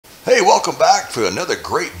welcome back for another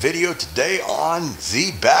great video today on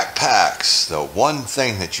the backpacks. The one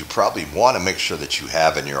thing that you probably want to make sure that you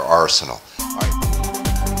have in your arsenal.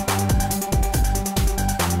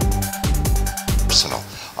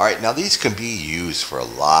 All right, now these can be used for a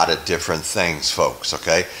lot of different things, folks,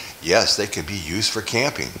 okay? Yes, they can be used for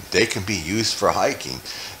camping. They can be used for hiking.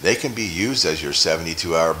 They can be used as your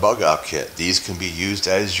 72-hour bug-out kit. These can be used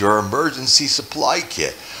as your emergency supply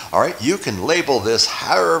kit. All right, you can label this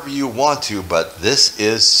however you want to, but this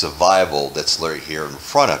is survival that's right here in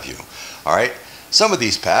front of you. All right, some of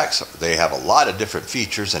these packs, they have a lot of different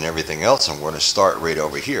features and everything else, and we're going to start right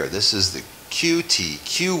over here. This is the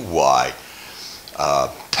QTQY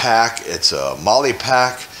pack. It's a molly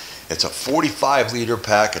pack. It's a 45-liter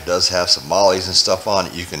pack. It does have some mollies and stuff on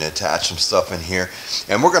it. You can attach some stuff in here.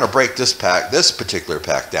 And we're going to break this particular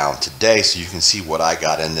pack down today so you can see what I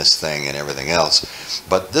got in this thing and everything else.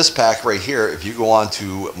 But this pack right here, if you go on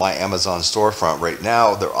to my Amazon storefront right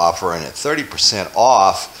now, they're offering it 30%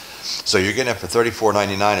 off. So you're getting it for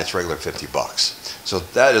 $34.99. It's regular $50. So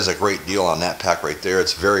that is a great deal on that pack right there.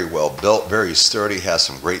 It's very well built, very sturdy, has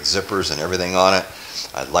some great zippers and everything on it.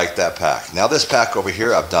 I like that pack. Now this pack over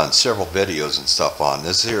here, I've done several videos and stuff on.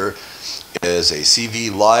 This here is a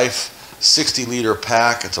CV Life 60-liter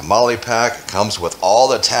pack. It's a molly pack. It comes with all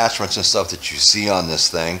the attachments and stuff that you see on this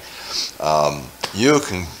thing. You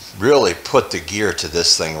can really put the gear to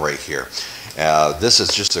this thing right here. This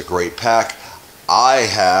is just a great pack. I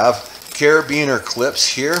have carabiner clips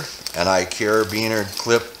here, and I carabiner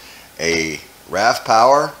clip a RAV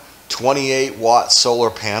Power 28-watt solar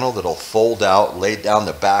panel that'll fold out, lay down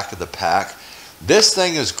the back of the pack. This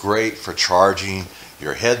thing is great for charging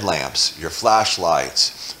your headlamps, your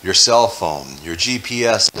flashlights, your cell phone, your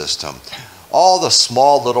GPS system, all the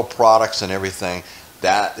small little products and everything.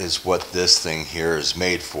 That is what this thing here is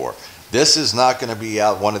made for. This is not going to be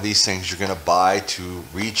one of these things you're going to buy to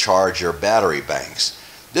recharge your battery banks.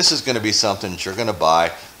 This is going to be something that you're going to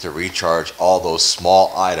buy to recharge all those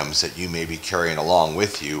small items that you may be carrying along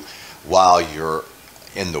with you while you're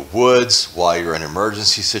in the woods, while you're in an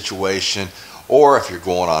emergency situation, or if you're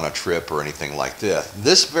going on a trip or anything like this.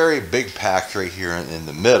 This very big pack right here in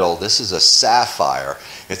the middle, this is a Sapphire.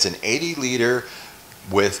 It's an 80-liter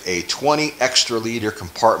with a 20 extra liter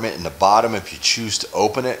compartment in the bottom if you choose to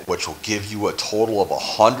open it, which will give you a total of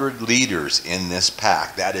 100 liters in this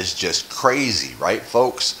pack. That is just crazy, right,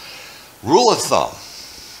 folks? Rule of thumb,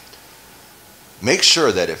 make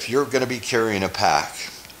sure that if you're going to be carrying a pack,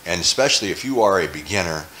 and especially if you are a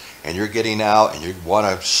beginner and you're getting out and you want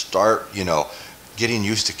to start, getting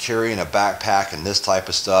used to carrying a backpack and this type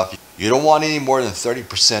of stuff, you don't want any more than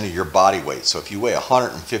 30% of your body weight. So if you weigh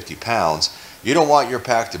 150 pounds, you don't want your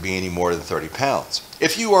pack to be any more than 30 pounds.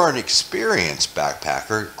 If you are an experienced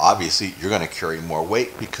backpacker, obviously you're going to carry more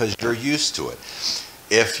weight because you're used to it.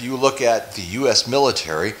 If you look at the U.S.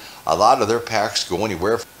 military, a lot of their packs go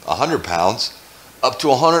anywhere from 100 pounds up to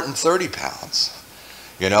 130 pounds.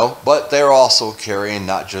 But they're also carrying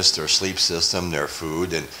not just their sleep system, their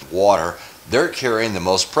food and water. They're carrying the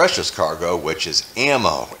most precious cargo, which is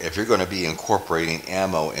ammo. If you're going to be incorporating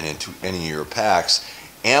ammo into any of your packs,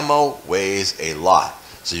 ammo weighs a lot.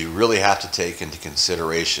 So you really have to take into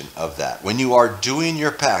consideration of that. When you are doing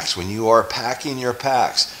your packs, when you are packing your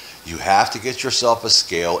packs, you have to get yourself a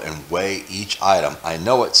scale and weigh each item. I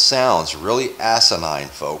know it sounds really asinine,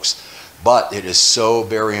 folks, but it is so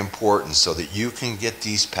very important so that you can get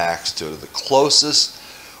these packs to the closest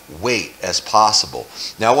weight as possible.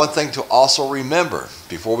 Now, one thing to also remember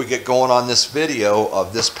before we get going on this video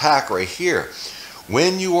of this pack right here,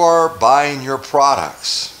 when you are buying your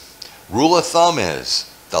products, rule of thumb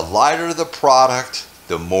is the lighter the product,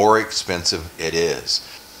 the more expensive it is.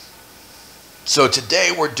 So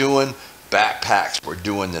today we're doing backpacks. We're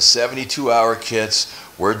doing the 72-hour kits.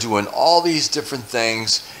 We're doing all these different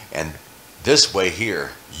things, and this way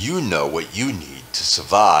here, you know what you need to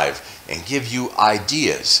survive and give you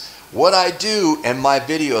ideas. What I do in my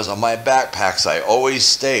videos on my backpacks, I always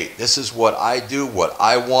state, this is what I do, what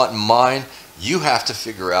I want in mine. You have to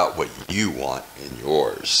figure out what you want in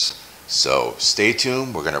yours. So stay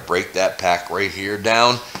tuned. We're going to break that pack right here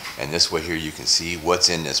down, and this way here you can see what's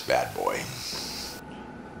in this bad boy.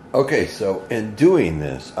 Okay, so in doing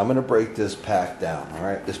this, I'm going to break this pack down. All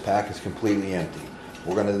right, this pack is completely empty.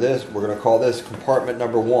 We're going to call this compartment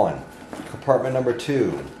number 1, compartment number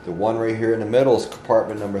 2. The one right here in the middle is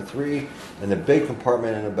compartment number 3, and the big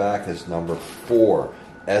compartment in the back is number 4.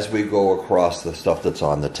 As we go across the stuff that's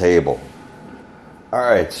on the table. All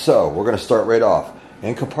right, so we're going to start right off.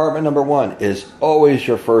 And compartment number 1 is always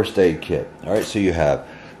your first aid kit. All right, so you have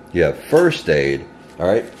first aid, All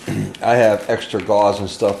right, I have extra gauze and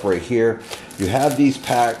stuff right here. You have these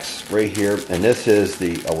packs right here, and this is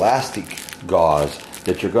the elastic gauze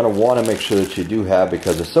that you're going to want to make sure that you do have,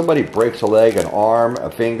 because if somebody breaks a leg, an arm, a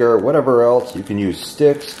finger, whatever else, you can use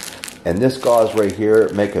sticks. And this gauze right here,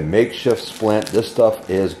 make a makeshift splint. This stuff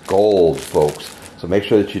is gold, folks. So make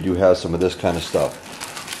sure that you do have some of this kind of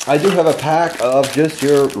stuff. I do have a pack of just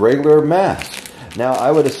your regular mask. Now, I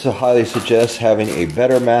would highly suggest having a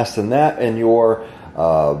better mask than that in your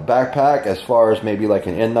backpack, as far as maybe like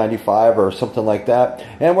an N95 or something like that.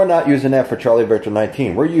 And we're not using that for Charlie Victor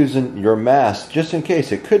 19. We're using your mask just in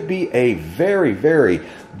case. It could be a very, very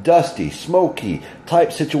dusty, smoky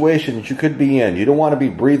type situation that you could be in. You don't want to be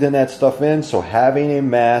breathing that stuff in, so having a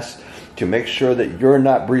mask to make sure that you're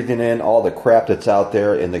not breathing in all the crap that's out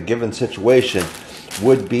there in the given situation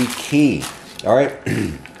would be key. All right.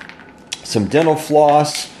 Some dental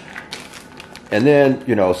floss, and then,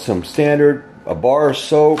 you know, some standard, a bar of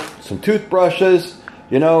soap, some toothbrushes,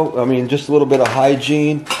 you know, I mean, just a little bit of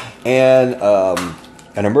hygiene, and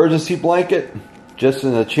an emergency blanket, just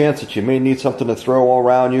in the chance that you may need something to throw all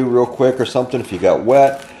around you real quick or something if you got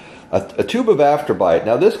wet. A tube of Afterbite.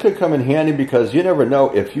 Now, this could come in handy because you never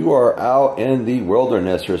know if you are out in the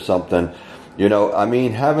wilderness or something. You know, I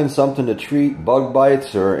mean, having something to treat bug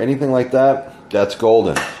bites or anything like that, that's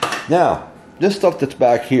golden. Now, this stuff that's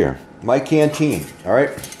back here, my canteen, all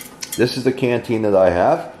right? This is the canteen that I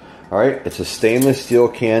have, all right? It's a stainless steel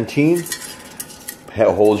canteen.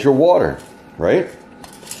 It holds your water, right?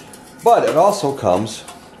 But it also comes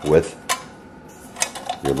with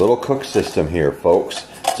your little cook system here, folks.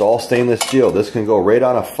 It's all stainless steel. This can go right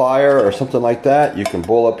on a fire or something like that. You can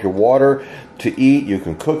boil up your water to eat. You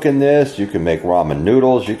can cook in this. You can make ramen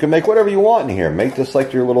noodles. You can make whatever you want in here. Make this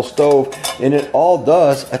like your little stove. And it all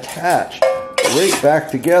does attach right back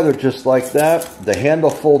together just like that. The handle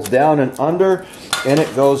folds down and under, and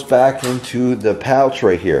it goes back into the pouch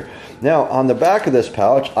right here. Now, on the back of this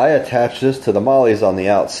pouch, I attach this to the mollies on the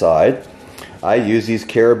outside. I use these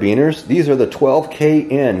carabiners. These are the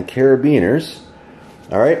 12KN carabiners.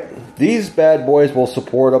 All right. These bad boys will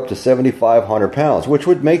support up to 7,500 pounds, which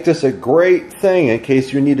would make this a great thing in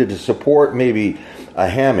case you needed to support maybe a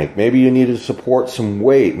hammock. Maybe you needed to support some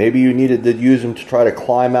weight. Maybe you needed to use them to try to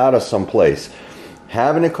climb out of someplace.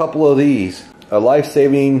 Having a couple of these, a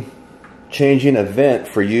life-saving, changing event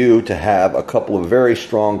for you to have a couple of very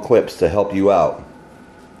strong clips to help you out.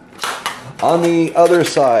 On the other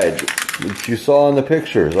side, which you saw in the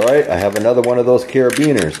pictures, all right, I have another one of those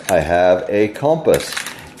carabiners. I have a compass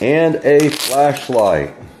and a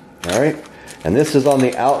flashlight, all right, and this is on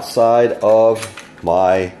the outside of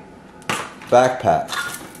my backpack.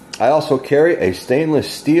 I also carry a stainless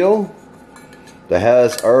steel that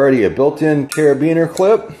has already a built-in carabiner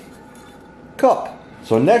clip cup.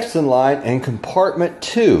 So next in line, in compartment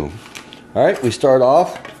 2, all right, we start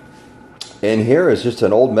off, and here is just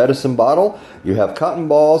an old medicine bottle. You have cotton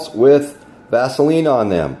balls with Vaseline on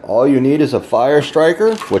them. All you need is a fire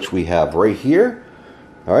striker, which we have right here.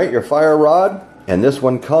 All right, your fire rod, and this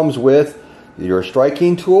one comes with your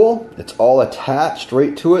striking tool. It's all attached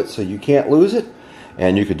right to it, so you can't lose it,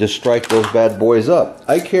 and you could just strike those bad boys up.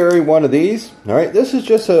 I carry one of these. All right, this is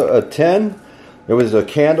just a tin. It was a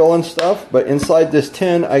candle and stuff, but inside this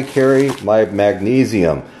tin, I carry my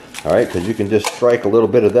magnesium. All right, because you can just strike a little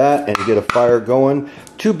bit of that and get a fire going.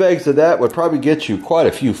 2 bags of that would probably get you quite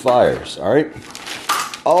a few fires. All right.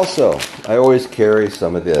 Also, I always carry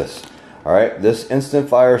some of this. All right, this instant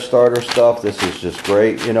fire starter stuff. This is just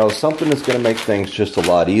great. You know, something that's going to make things just a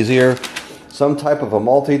lot easier. Some type of a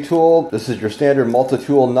multi-tool. This is your standard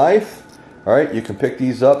multi-tool knife. All right, you can pick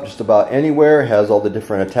these up just about anywhere. It has all the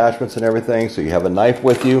different attachments and everything, so you have a knife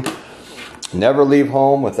with you. Never leave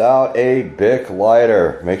home without a Bic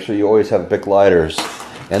lighter. Make sure you always have Bic lighters.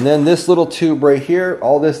 And then this little tube right here,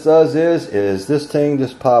 all this does is this thing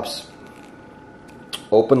just pops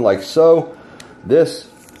open like so. This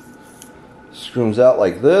screws out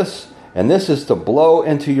like this. And this is to blow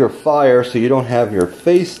into your fire so you don't have your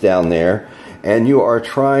face down there and you are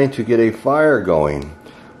trying to get a fire going,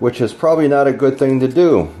 which is probably not a good thing to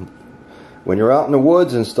do. When you're out in the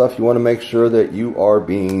woods and stuff, you want to make sure that you are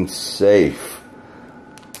being safe.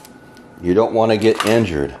 You don't want to get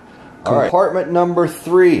injured. All right. Compartment number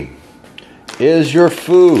 3 is your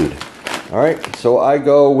food. All right, so I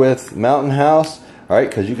go with Mountain House, all right,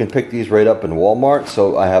 because you can pick these right up in Walmart.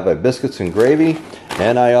 So I have a biscuits and gravy,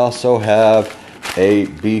 and I also have a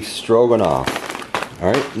beef stroganoff.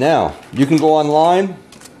 All right, now you can go online.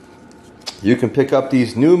 You can pick up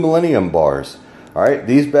these new Millennium bars. All right,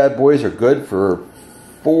 these bad boys are good for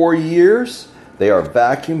 4 years. They are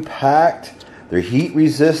vacuum packed. They're heat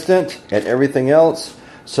resistant and everything else.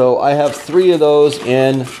 So I have 3 of those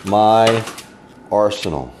in my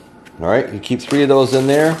arsenal. All right, you keep 3 of those in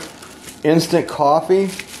there. Instant coffee,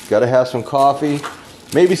 got to have some coffee.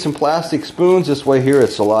 Maybe some plastic spoons. This way here,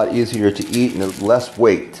 it's a lot easier to eat and less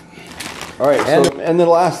weight. All right, and the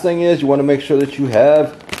last thing is you want to make sure that you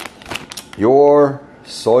have your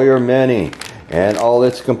Sawyer Mini and all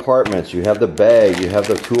its compartments. You have the bag, you have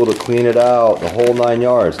the tool to clean it out, the whole 9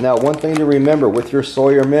 yards. Now, one thing to remember with your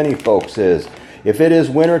Sawyer Mini, folks, is if it is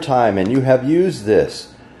wintertime and you have used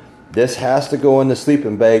this, this has to go in the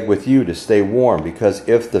sleeping bag with you to stay warm, because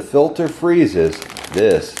if the filter freezes,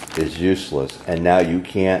 this is useless, and now you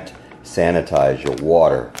can't sanitize your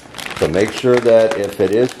water. So make sure that if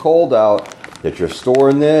it is cold out, that you're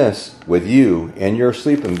storing this with you in your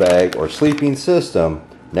sleeping bag or sleeping system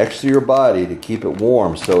next to your body to keep it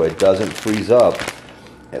warm so it doesn't freeze up.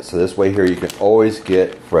 So this way here you can always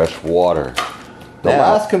get fresh water. The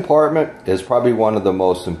last compartment is probably one of the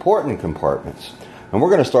most important compartments. And we're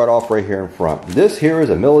going to start off right here in front. This here is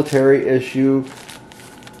a military issue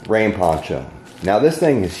rain poncho. Now this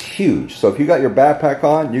thing is huge. So if you got your backpack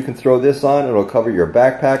on, you can throw this on. It'll cover your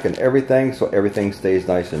backpack and everything, so everything stays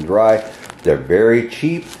nice and dry. They're very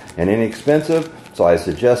cheap and inexpensive, so I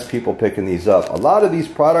suggest people picking these up. A lot of these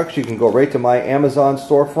products, you can go right to my Amazon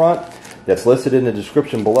storefront that's listed in the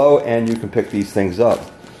description below, and you can pick these things up.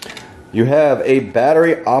 You have a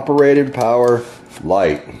battery operated power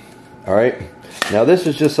light. All right. Now this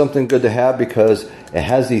is just something good to have because it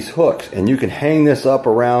has these hooks, and you can hang this up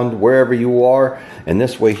around wherever you are, and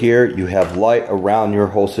this way here you have light around your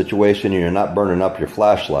whole situation and you're not burning up your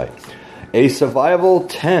flashlight. A survival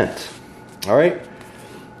tent. All right,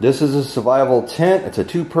 this is a survival tent. It's a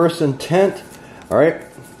 2-person tent. All right,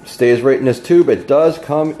 stays right in this tube. It does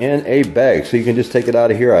come in a bag, so you can just take it out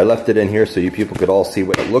of here. I left it in here so you people could all see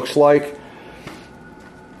what it looks like.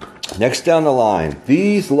 Next down the line,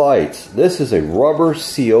 these lights. This is a rubber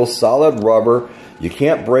seal, solid rubber. You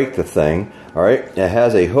can't break the thing. All right, it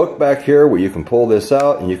has a hook back here where you can pull this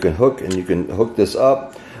out and you can hook this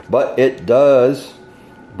up, but it does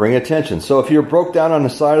bring attention. So if you're broke down on the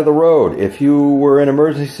side of the road, if you were in an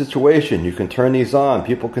emergency situation, you can turn these on.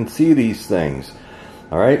 People can see these things.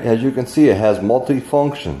 All right, as you can see, it has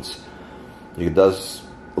multi-functions. It does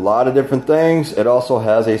a lot of different things. It also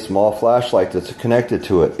has a small flashlight that's connected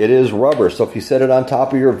to it. It is rubber, so if you set it on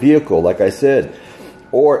top of your vehicle, like I said,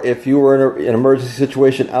 or if you were in an emergency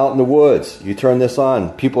situation out in the woods, you turn this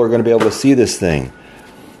on, people are going to be able to see this thing.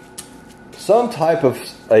 Some type of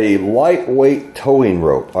a lightweight towing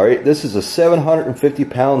rope. All right, this is a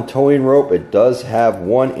 750-pound towing rope. It does have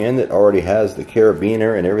one end that already has the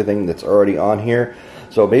carabiner and everything that's already on here.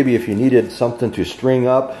 So maybe if you needed something to string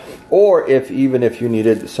up, or even if you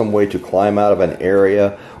needed some way to climb out of an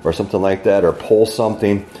area or something like that, or pull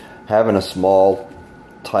something, having a small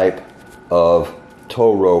type of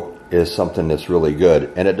tow rope is something that's really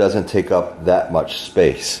good, and it doesn't take up that much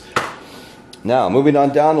space. Now, moving on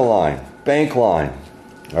down the line, bank line.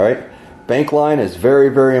 All right, bank line is very,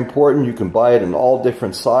 very important. You can buy it in all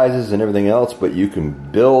different sizes and everything else, but you can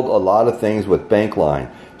build a lot of things with bank line.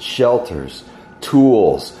 Shelters,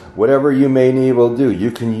 tools, whatever you may need to do,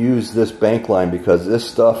 you can use this bank line because this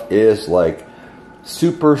stuff is like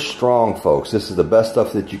super strong, folks. This is the best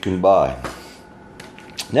stuff that you can buy.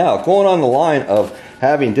 Now, going on the line of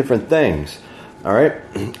having different things, all right,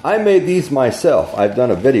 I made these myself. I've done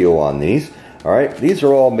a video on these. All right, these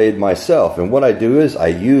are all made myself, and what I do is I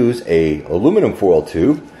use a aluminum foil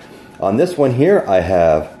tube. On this one here, I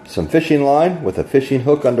have some fishing line with a fishing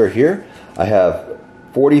hook under here. I have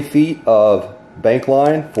 40 feet of bank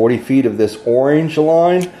line, 40 feet of this orange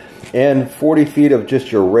line, and 40 feet of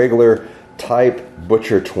just your regular type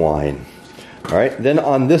butcher twine. All right, then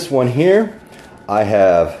on this one here, I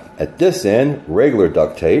have at this end regular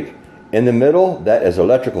duct tape. In the middle, that is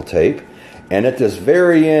electrical tape. And at this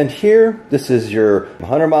very end here, this is your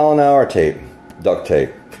 100-mile-an-hour tape, duct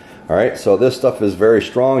tape. All right, so this stuff is very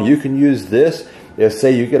strong. You can use this if,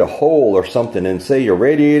 say, you get a hole or something, and say your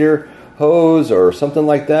radiator hose or something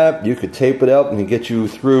like that, you could tape it up and get you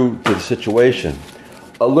through to the situation.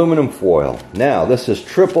 Aluminum foil. Now, this is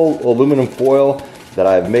triple aluminum foil that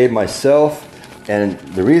I've made myself. And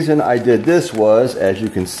the reason I did this was, as you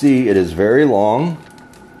can see, it is very long.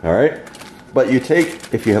 All right. But you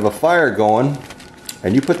take, if you have a fire going,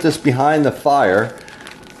 and you put this behind the fire,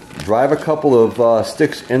 drive a couple of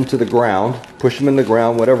sticks into the ground, push them in the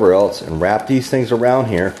ground, whatever else, and wrap these things around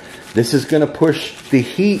here. This is going to push the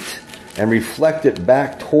heat and reflect it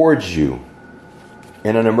back towards you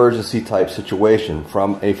in an emergency type situation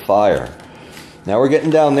from a fire. Now we're getting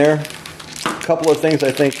down there. A couple of things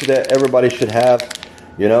I think that everybody should have,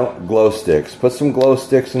 you know, glow sticks. Put some glow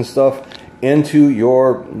sticks and stuff into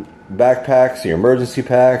your backpacks, your emergency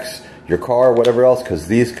packs, your car, whatever else, because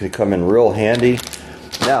these could come in real handy.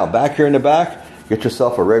 Now, back here in the back, get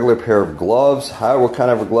yourself a regular pair of gloves. What kind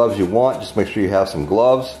of gloves you want, just make sure you have some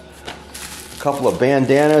gloves. A couple of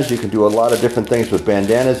bandanas. You can do a lot of different things with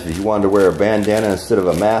bandanas. If you wanted to wear a bandana instead of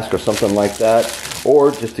a mask or something like that,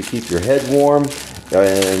 or just to keep your head warm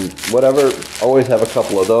and whatever, always have a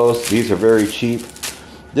couple of those. These are very cheap.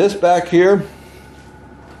 This back here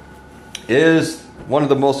is one of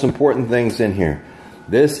the most important things in here.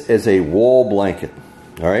 This is a wool blanket.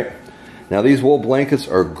 All right. Now these wool blankets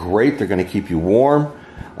are great. They're going to keep you warm.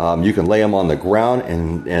 You can lay them on the ground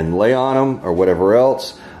and lay on them or whatever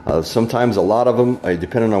else. Sometimes a lot of them,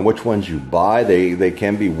 depending on which ones you buy, they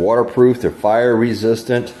can be waterproof. They're fire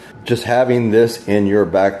resistant. Just having this in your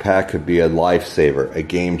backpack could be a lifesaver, a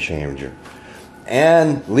game changer.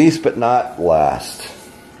 And least but not last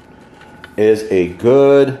is a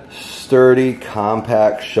good, sturdy,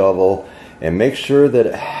 compact shovel. And make sure that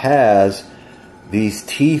it has these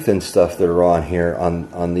teeth and stuff that are on here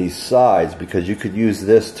on these sides, because you could use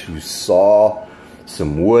this to saw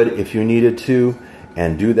some wood if you needed to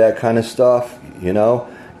and do that kind of stuff, you know.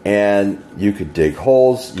 And you could dig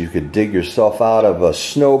holes, you could dig yourself out of a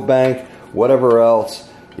snowbank, whatever else.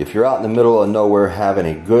 If you're out in the middle of nowhere, having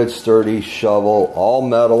a good sturdy shovel, all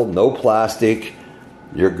metal, no plastic,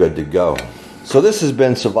 you're good to go. So this has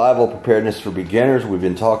been Survival Preparedness for Beginners. We've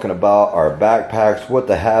been talking about our backpacks, what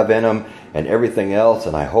to have in them, and everything else.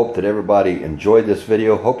 And I hope that everybody enjoyed this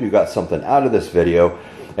video. Hope you got something out of this video.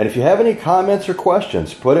 And if you have any comments or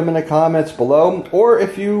questions, put them in the comments below. Or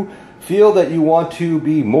if you feel that you want to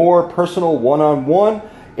be more personal one-on-one,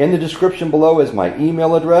 in the description below is my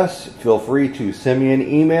email address. Feel free to send me an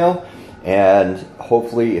email. And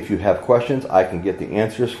hopefully if you have questions, I can get the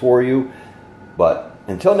answers for you. But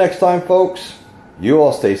until next time, folks, you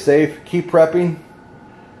all stay safe, keep prepping,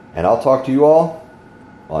 and I'll talk to you all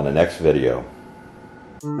on the next video.